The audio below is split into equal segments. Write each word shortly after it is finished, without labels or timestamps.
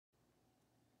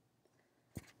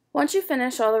Once you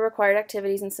finish all the required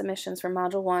activities and submissions for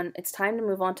Module 1, it's time to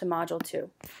move on to Module 2.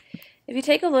 If you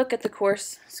take a look at the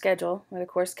course schedule or the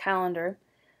course calendar,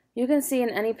 you can see in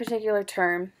any particular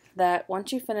term that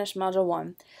once you finish Module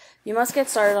 1, you must get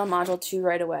started on Module 2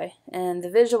 right away. And the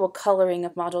visual coloring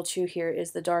of Module 2 here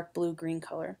is the dark blue-green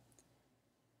color.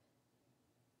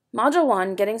 Module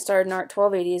 1, Getting Started in ART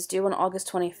 1280, is due on August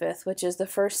 25th, which is the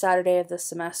first Saturday of this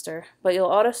semester. But you'll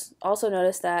also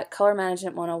notice that Color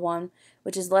Management 101,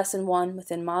 which is Lesson 1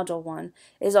 within Module 1,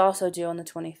 is also due on the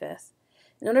 25th.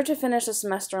 In order to finish the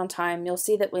semester on time, you'll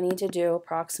see that we need to do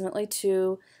approximately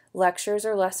 2 lectures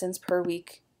or lessons per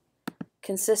week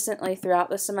consistently throughout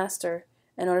the semester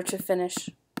in order to finish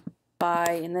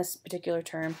by, in this particular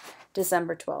term,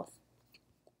 December 12th.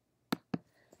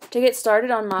 To get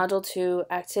started on Module 2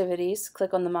 activities,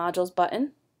 click on the Modules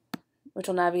button, which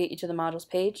will navigate you to the Modules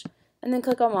page, and then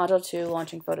click on Module 2,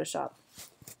 Launching Photoshop.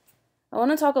 I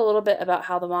want to talk a little bit about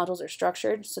how the modules are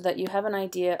structured so that you have an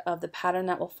idea of the pattern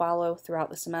that will follow throughout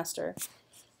the semester.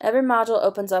 Every module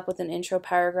opens up with an intro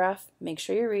paragraph. Make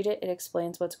sure you read it. It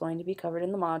explains what's going to be covered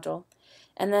in the module.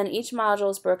 And then each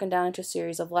module is broken down into a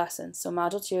series of lessons. So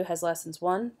Module 2 has lessons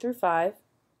 1 through 5.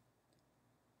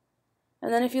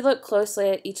 And then if you look closely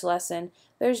at each lesson,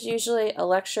 there's usually a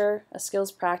lecture, a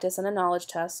skills practice, and a knowledge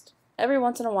test. Every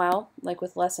once in a while, like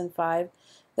with Lesson 5,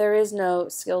 there is no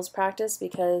skills practice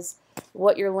because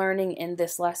what you're learning in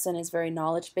this lesson is very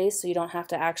knowledge-based, so you don't have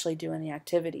to actually do any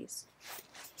activities.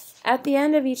 At the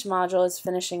end of each module is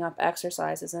finishing up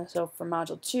exercises, and so for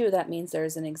Module 2, that means there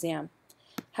is an exam.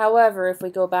 However, if we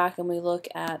go back and we look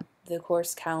at the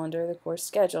course calendar, the course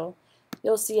schedule,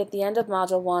 you'll see at the end of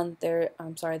Module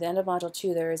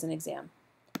 2 there is an exam.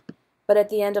 But at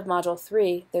the end of Module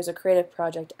 3 there's a creative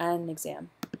project and an exam.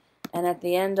 And at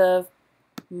the end of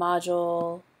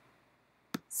Module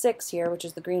 6 here, which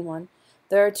is the green one,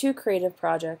 there are 2 creative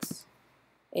projects,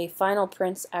 a final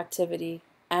prints activity,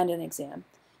 and an exam.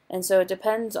 And so it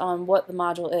depends on what the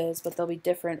module is, but there'll be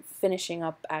different finishing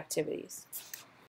up activities.